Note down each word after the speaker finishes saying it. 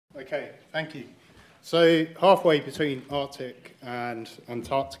Okay, thank you. So halfway between Arctic and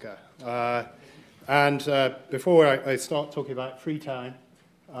Antarctica. Before I start talking about Freetown,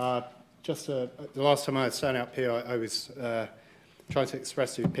 the last time I was standing up here, I was trying to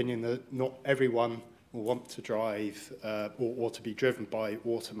express the opinion that not everyone will want to drive or to be driven by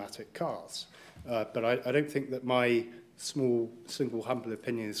automatic cars. But I don't think that my small, single, humble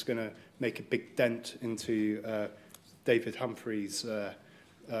opinion is going to make a big dent into David Humphrey's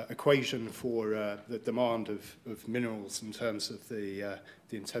equation for the demand of minerals in terms of the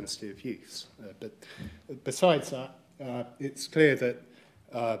intensity of use. But besides that, it's clear that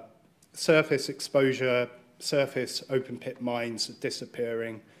surface exposure, surface open pit mines are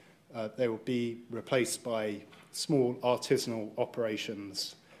disappearing. They will be replaced by small artisanal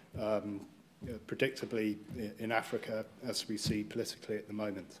operations, predictably in Africa, as we see politically at the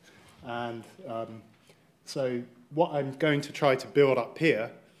moment. And so what I'm going to try to build up here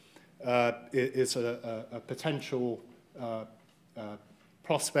is a potential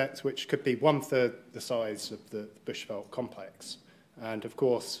prospect which could be 1/3 the size of the Bushveld complex. And of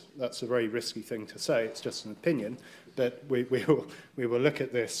course, that's a very risky thing to say, it's just an opinion, but we will look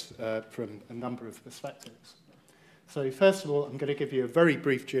at this from a number of perspectives. So first of all, I'm going to give you a very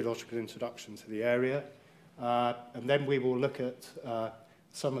brief geological introduction to the area, and then we will look at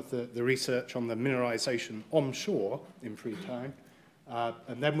some of the research on the mineralization onshore in Freetown,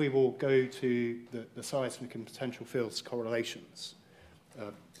 and then we will go to the seismic and potential fields correlations,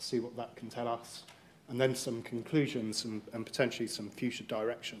 see what that can tell us, and then some conclusions and potentially some future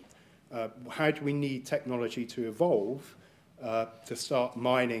direction. How do we need technology to evolve to start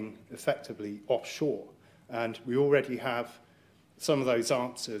mining effectively offshore? And we already have some of those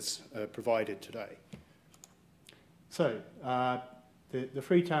answers provided today. So, the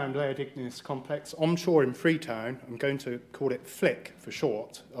Freetown Layered Igneous Complex, onshore in Freetown, I'm going to call it FLIC for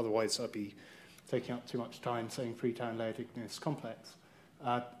short, otherwise I'd be taking up too much time saying Freetown Layered Igneous Complex,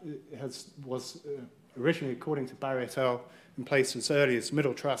 was originally, according to Barry et al., in place as early as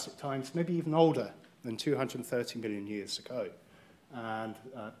Middle Triassic times, maybe even older than 230 million years ago. And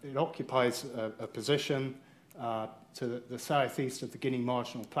it occupies a position to the southeast of the Guinea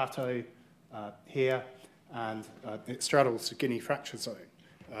marginal plateau here, and it straddles the Guinea fracture zone.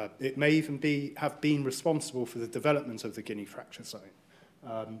 It may even have been responsible for the development of the Guinea fracture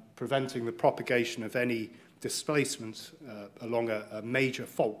zone, preventing the propagation of any displacement along a major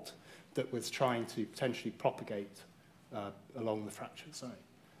fault that was trying to potentially propagate along the fracture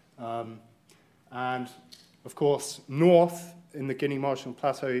zone. And of course, north in the Guinea marginal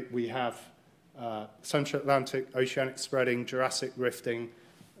plateau, we have Central Atlantic oceanic spreading, Jurassic rifting,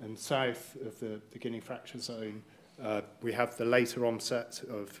 and south of the Guinea fracture zone, we have the later onset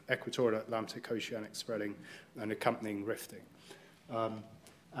of equatorial Atlantic oceanic spreading and accompanying rifting.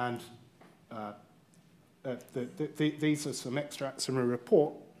 These are some extracts from a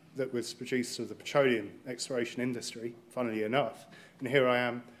report that was produced of the petroleum exploration industry, funnily enough. And here I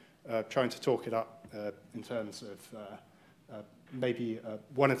am trying to talk it up in terms of maybe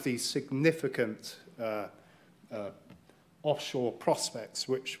one of these significant offshore prospects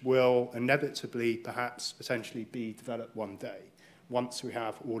which will inevitably, perhaps, potentially be developed one day, once we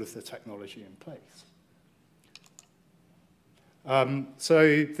have all of the technology in place.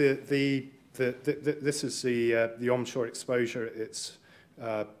 So this is the onshore exposure. It's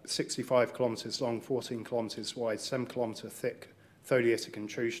 65 kilometers long, 14 kilometers wide, 7 kilometer thick tholeiitic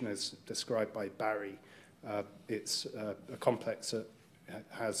intrusion as described by Barry. It's a complex that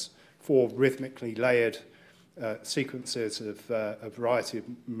has 4 rhythmically layered sequences of a variety of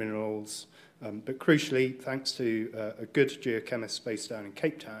minerals, but crucially, thanks to a good geochemist based down in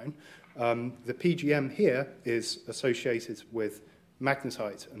Cape Town, the PGM here is associated with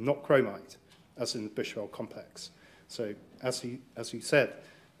magnetite and not chromite, as in the Bushveld complex. So, as he said,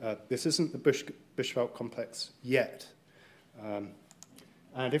 this isn't the Bushveld complex yet.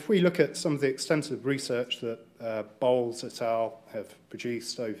 And if we look at some of the extensive research that Bowles et al. Have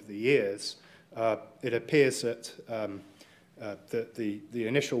produced over the years, it appears that the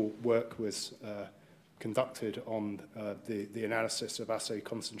initial work was conducted on the analysis of assay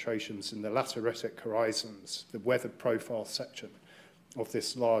concentrations in the lateritic horizons, the weathered profile section of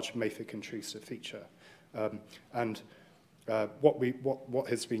this large mafic intrusive feature. What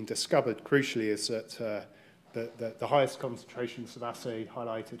has been discovered crucially is that the highest concentrations of assay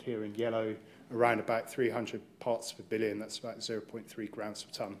highlighted here in yellow, around about 300 parts per billion, that's about 0.3 grams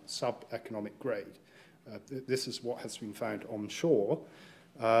per ton, sub-economic grade. This is what has been found onshore,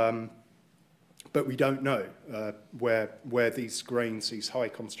 but we don't know where these grains, these high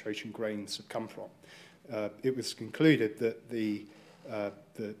concentration grains have come from. It was concluded that the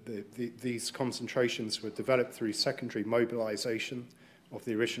these concentrations were developed through secondary mobilization of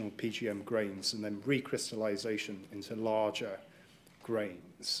the original PGM grains and then recrystallization into larger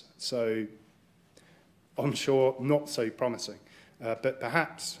grains. So onshore, not so promising. But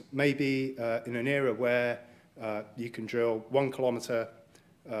perhaps maybe in an era where you can drill 1 kilometer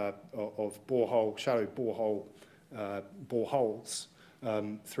of borehole, shallow boreholes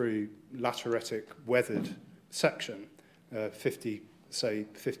through lateritic weathered section, 50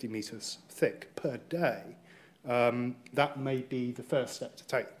 meters thick per day, that may be the first step to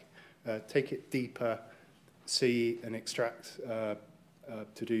take. Take it deeper, see and extract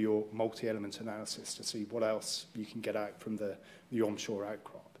to do your multi-element analysis to see what else you can get out from the onshore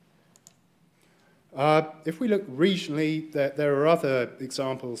outcrop. If we look regionally, there are other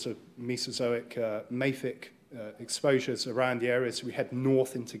examples of Mesozoic mafic exposures around the areas. We head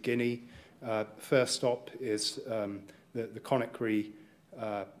north into Guinea. First stop is the Conakry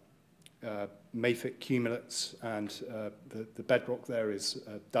mafic cumulates, and the bedrock there is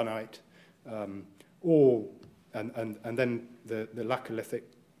dunite. And then the laccolithic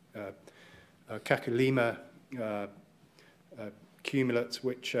Kakalima cumulates,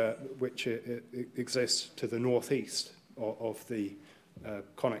 which exists to the northeast of the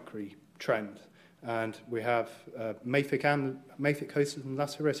Conakry trend. And we have mafic hosted and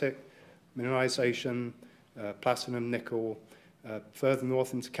lateritic mineralization, platinum, nickel. Further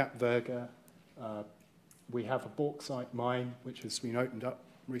north into Cap Verga, we have a bauxite mine which has been opened up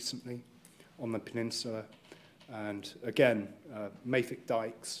recently on the peninsula. And again, mafic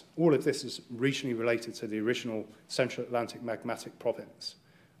dikes. All of this is regionally related to the original Central Atlantic magmatic province,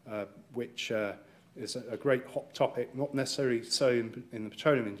 which is a great hot topic, not necessarily so in the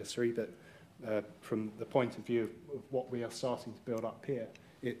petroleum industry, but from the point of view of what we are starting to build up here,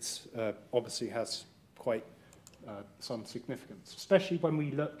 it's obviously has quite some significance, especially when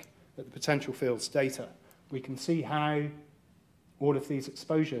we look at the potential fields data. We can see how all of these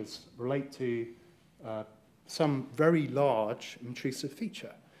exposures relate to some very large intrusive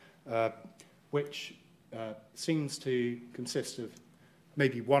feature, which seems to consist of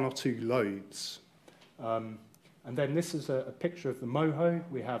maybe 1 or 2 lobes. And then this is a picture of the Moho.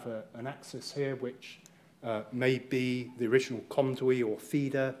 We have an axis here which may be the original conduit or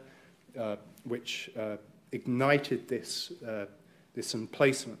feeder, which ignited this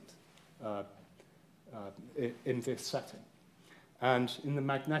emplacement in this setting. And in the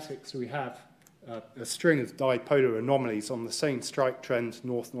magnetics, we have a string of dipolar anomalies on the same strike trend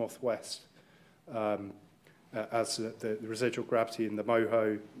north-northwest as the residual gravity in the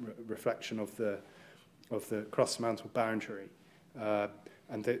Moho reflection of the cross-mantle boundary.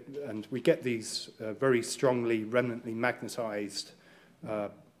 And we get these very strongly remnantly magnetized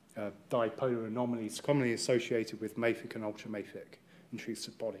dipolar anomalies commonly associated with mafic and ultramafic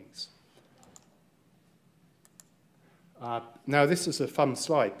intrusive bodies. Now, this is a fun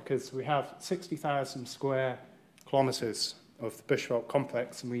slide because we have 60,000 square kilometers of the Bushveld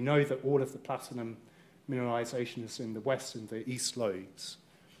complex, and we know that all of the platinum mineralization is in the west and the east lobes.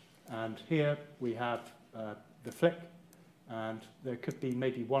 And here we have the FLIC, and there could be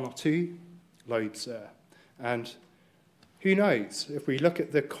maybe 1 or 2 lobes there. And who knows, if we look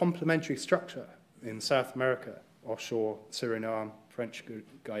at the complementary structure in South America, offshore Suriname, French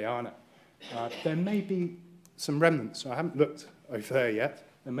Guyana, there may be some remnants. I haven't looked over there yet.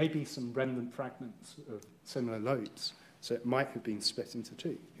 There may be some remnant fragments of similar lobes, so it might have been split into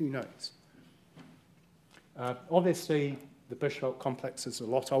 2. Who knows? Obviously, the Bushveld complex is a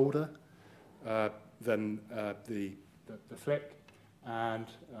lot older than the FLIC, and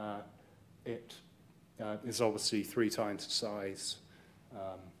it is obviously 3 times the size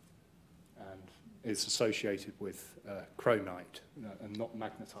and is associated with chromite and not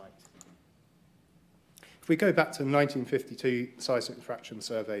magnetite. If we go back to the 1952 seismic refraction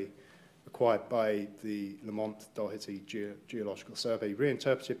survey acquired by the Lamont Doherty Geological Survey,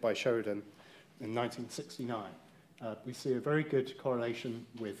 reinterpreted by Sheridan in 1969, we see a very good correlation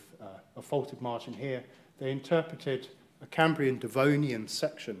with a faulted margin here. They interpreted a Cambrian Devonian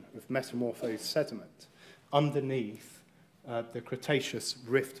section of metamorphosed sediment underneath the Cretaceous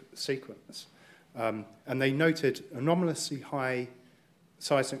rift sequence. And they noted anomalously high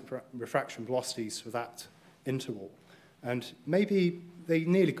seismic refraction velocities for that interval. And maybe they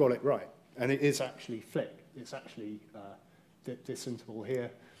nearly got it right. And it is actually FLIC. It's actually, this interval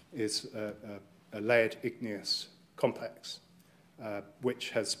here is a layered igneous complex,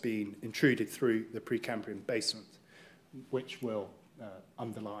 which has been intruded through the Precambrian basement, which will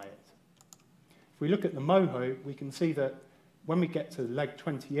underlie it. If we look at the Moho, we can see that when we get to leg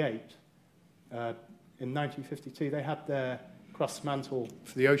 28, in 1952, they had their crust mantle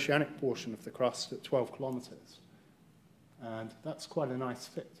for the oceanic portion of the crust at 12 kilometers. And that's quite a nice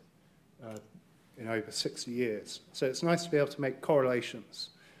fit in over 60 years. So it's nice to be able to make correlations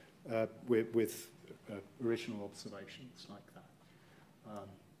with original observations like that.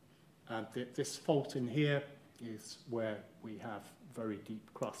 And this fault in here is where we have very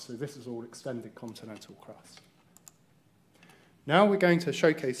deep crust. So this is all extended continental crust. Now we're going to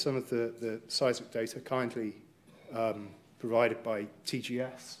showcase some of the seismic data kindly provided by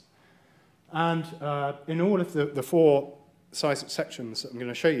TGS. And in all of the four seismic sections that I'm going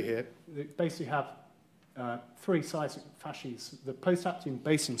to show you here, they basically have three seismic fascies. The post-Aptian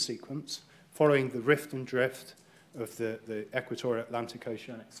basin sequence, following the rift and drift of the equatorial Atlantic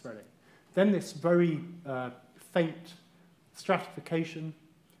oceanic spreading. Then this very faint stratification,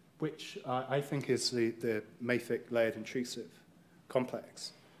 which I think is the mafic layered intrusive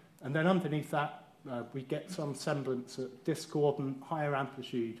complex. And then underneath that, we get some semblance of discordant, higher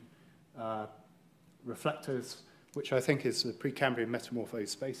amplitude reflectors, which I think is the Precambrian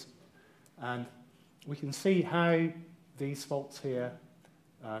metamorphosed basin. And we can see how these faults here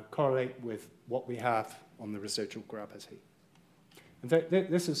correlate with what we have on the residual gravity. And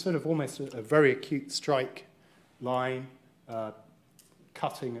this is sort of almost a very acute strike line,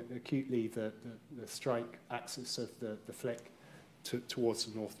 cutting acutely the strike axis of the FLIC towards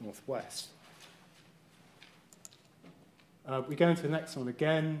the north-northwest. We go into the next one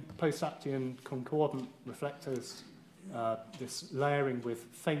again, post-Aptian concordant reflectors, this layering with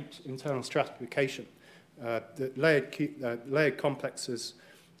faint internal stratification. The layered complexes,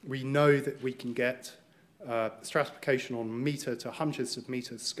 we know that we can get stratification on meter to hundreds of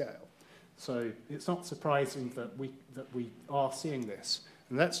meters scale. So it's not surprising that we are seeing this.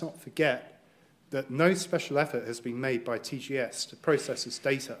 And let's not forget that no special effort has been made by TGS to process this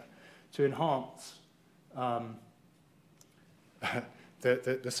data to enhance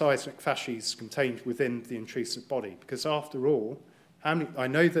the seismic fascies contained within the intrusive body. Because after all, I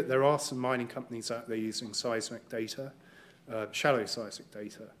know that there are some mining companies out there using seismic data, shallow seismic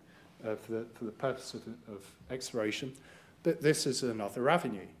data, for the purpose of exploration, but this is another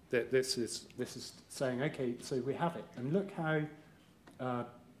avenue. This is saying, okay, so we have it, and look how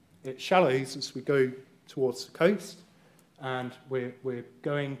it shallows as we go towards the coast, and we're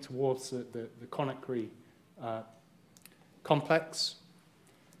going towards the Conakry complex,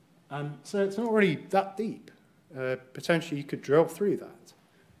 and so it's not really that deep. Potentially you could drill through that.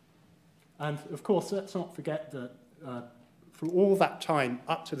 And of course, let's not forget that for all that time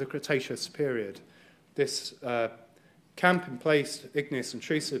up to the Cretaceous period, this camp-in-place igneous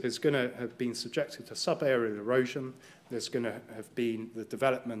intrusive is going to have been subjected to subaerial erosion. There's going to have been the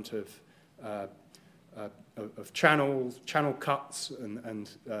development of channel cuts and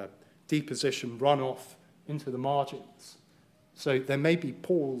deposition runoff into the margins. So there may be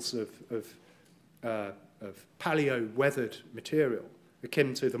pools of paleo-weathered material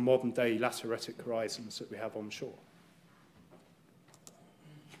akin to the modern-day lateritic horizons that we have onshore.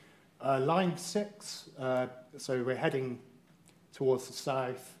 Line 6, so we're heading towards the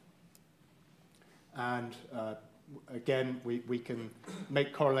south, and again, we can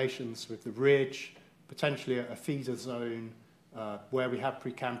make correlations with the ridge, potentially a feeder zone where we have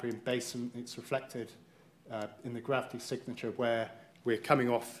Precambrian basin. It's reflected in the gravity signature where we're coming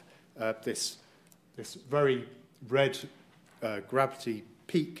off this very red gravity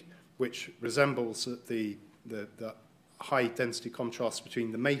peak, which resembles the high density contrast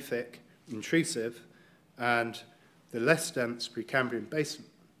between the mafic intrusive and the less dense Precambrian basin.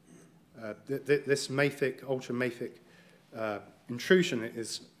 This mafic, ultra-mafic intrusion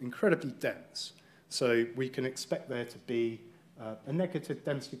is incredibly dense, so we can expect there to be a negative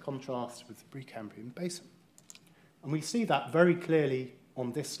density contrast with the Precambrian basin. And we see that very clearly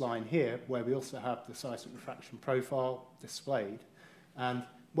on this line here, where we also have the seismic refraction profile displayed. And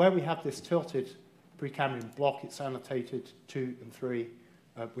where we have this tilted Precambrian block, it's annotated 2 and 3,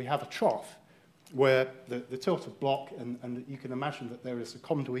 we have a trough where the tilted block, and you can imagine that there is a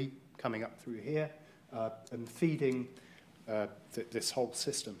conduit coming up through here and feeding this whole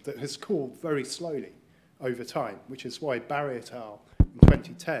system that has cooled very slowly over time, which is why Barry et al. In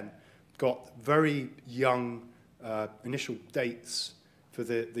 2010 got very young initial dates for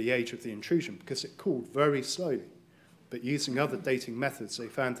the age of the intrusion, because it cooled very slowly. But using other dating methods, they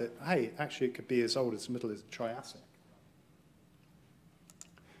found that, hey, actually it could be as old as the middle of the Triassic.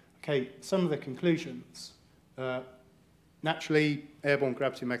 Okay, some of the conclusions. Naturally, airborne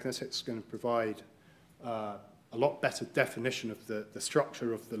gravity magnetics is going to provide a lot better definition of the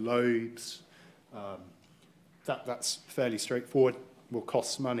structure of the lobes. That's fairly straightforward, will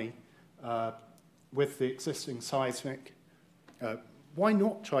cost money. With the existing seismic, why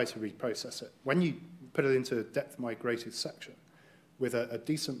not try to reprocess it? When you put it into a depth migrated section with a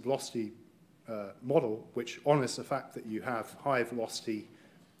decent velocity model, which honors the fact that you have high velocity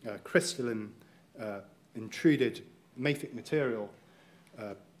crystalline intruded mafic material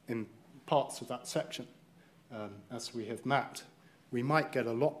in parts of that section, as we have mapped, we might get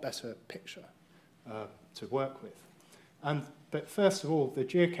a lot better picture to work with. But first of all, the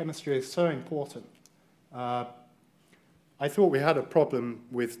geochemistry is so important. I thought we had a problem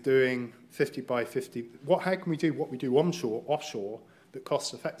with doing 50 by 50. How can we do what we do onshore, offshore, but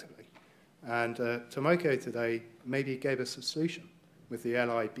cost effectively? And Tomoko today maybe gave us a solution with the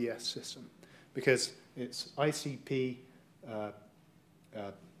LIBS system, because it's ICP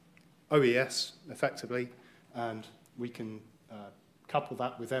OES effectively, and we can couple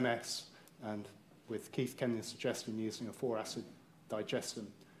that with MS and with Keith Kenyon's suggestion using a 4-acid digestin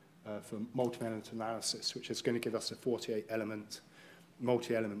for multi-element analysis, which is going to give us a 48-element,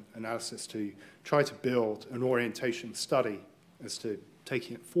 multi-element analysis to try to build an orientation study as to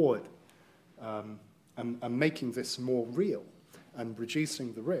taking it forward and making this more real and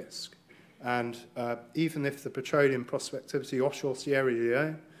reducing the risk. And even if the petroleum prospectivity offshore Sierra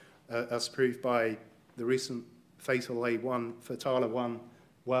Leone, as proved by the recent fatal A1, Fatala 1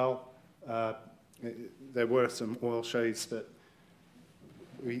 well, there were some oil shows that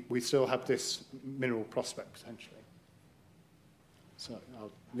we still have this mineral prospect potentially. So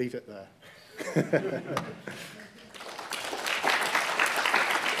I'll leave it there.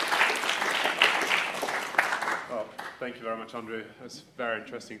 Well, thank you very much, Andrew. That's very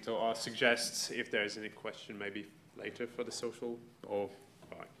interesting. So I'll suggest if there's any question maybe later for the social, or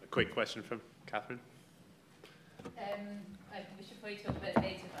a quick question from Catherine. We should probably talk about it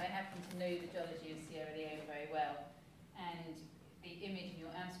later, but I happen to know the geology of Sierra Leone very well, and the image in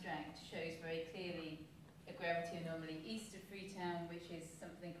your abstract shows very clearly a gravity anomaly east of Freetown, which is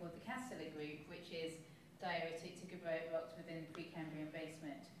something called the Castella group, which is diuretic to gabbroic rocks within the Precambrian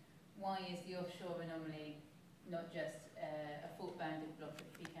basement. Why is the offshore anomaly not just a fault-bounded block of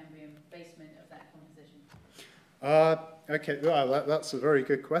the Precambrian basement of that composition? Okay, well, that's a very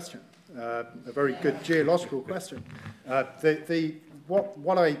good question. A very good geological question.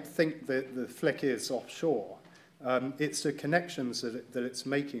 What I think the FLIC is offshore, it's the connections that it's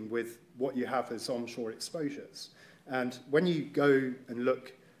making with what you have as onshore exposures. And when you go and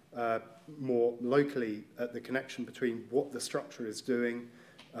look more locally at the connection between what the structure is doing,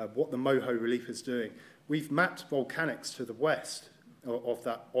 what the Moho relief is doing, we've mapped volcanics to the west of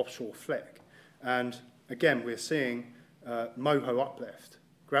that offshore FLIC. And again, we're seeing Moho uplift,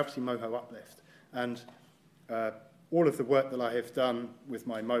 gravity Moho uplift. And all of the work that I have done with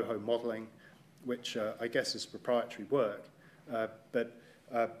my Moho modeling, which I guess is proprietary work, but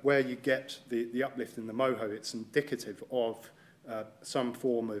where you get the uplift in the Moho, it's indicative of some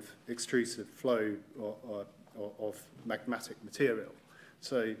form of extrusive flow or of magmatic material.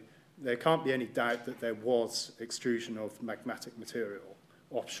 So there can't be any doubt that there was extrusion of magmatic material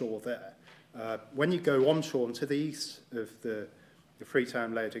offshore there. When you go onshore and to the east of the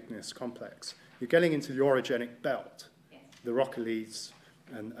Freetown Layered Igneous Complex, you're getting into the orogenic belt, yes, the rockalides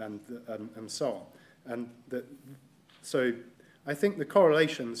and so on. And so I think the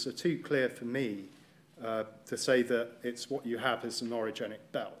correlations are too clear for me to say that it's what you have as an orogenic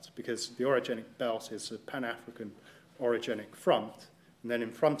belt, because the orogenic belt is a Pan-African orogenic front, and then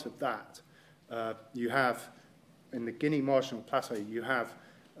in front of that, you have, in the Guinea marginal plateau, you have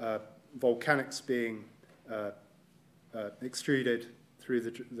volcanics being extruded through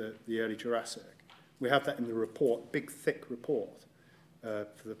the early Jurassic. We have that in the report, big, thick report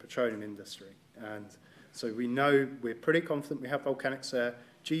for the petroleum industry. And so we know, we're pretty confident we have volcanics there.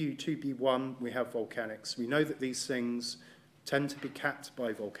 GU2B1, we have volcanics. We know that these things tend to be capped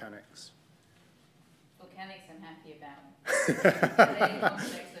by volcanics. Volcanics I'm happy about. Complex, I'm not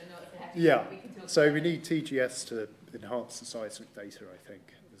so happy. Yeah, so we need TGS to enhance the seismic data, I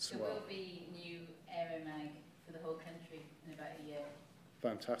think, as well. There will be new aeromag for the whole country in about a year.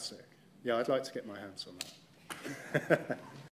 Fantastic. Yeah, I'd like to get my hands on that.